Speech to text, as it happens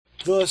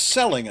The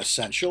Selling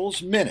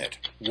Essentials Minute.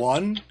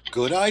 One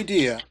good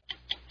idea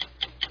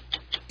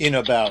in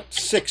about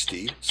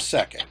 60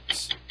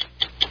 seconds.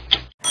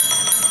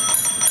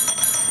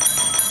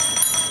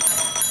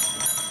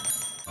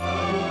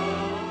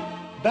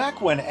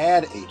 Back when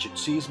ad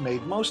agencies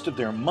made most of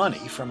their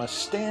money from a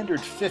standard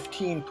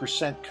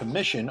 15%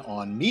 commission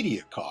on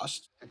media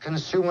costs, The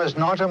consumer's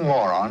not a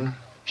moron.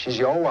 She's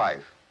your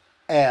wife.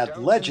 ad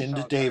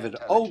legend David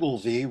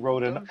Ogilvy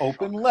wrote an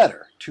open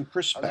letter to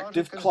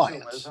prospective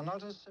clients.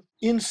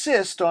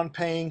 Insist on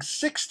paying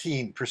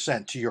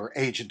 16% to your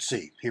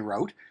agency, he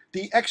wrote.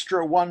 The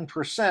extra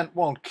 1%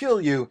 won't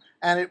kill you,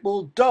 and it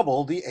will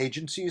double the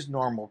agency's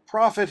normal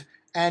profit,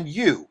 and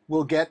you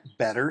will get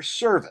better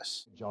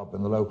service. Job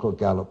in the local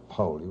Gallup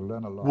poll. You'll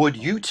learn a lot. Would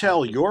you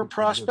tell your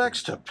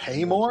prospects to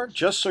pay more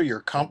just so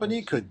your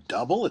company could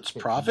double its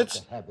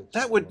profits?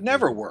 That would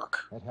never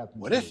work,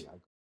 would it?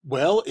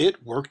 Well,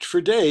 it worked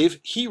for Dave.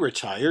 He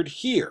retired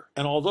here,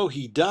 and although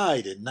he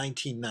died in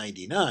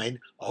 1999,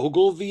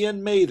 Ogilvy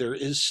and Mather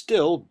is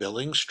still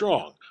billing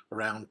strong,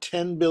 around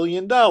 $10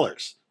 billion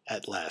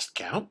at last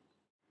count.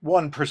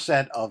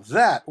 1% of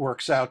that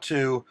works out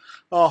to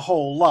a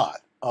whole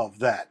lot of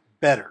that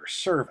better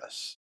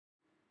service.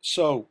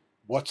 So,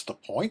 what's the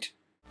point?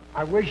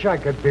 I wish I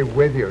could be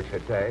with you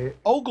today.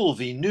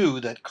 Ogilvy knew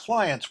that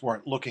clients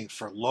weren't looking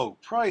for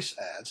low-price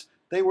ads.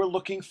 They were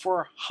looking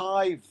for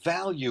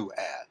high-value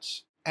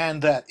ads.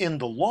 And that in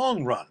the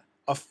long run,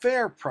 a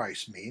fair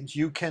price means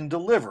you can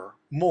deliver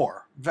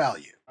more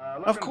value.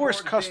 Of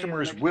course,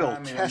 customers will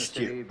test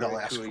you. They'll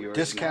ask for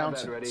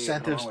discounts and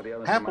incentives,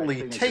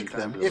 happily take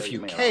them if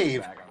you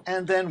cave,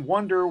 and then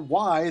wonder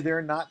why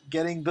they're not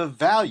getting the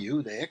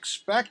value they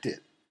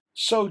expected.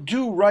 So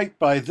do right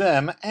by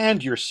them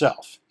and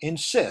yourself.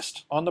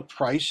 Insist on the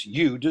price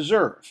you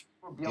deserve.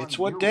 It's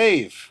what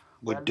Dave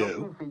would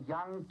do. For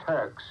young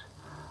Turks.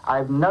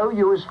 I've no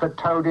use for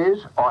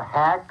toadies or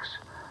hacks.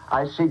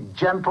 I seek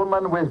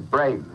gentlemen with brains.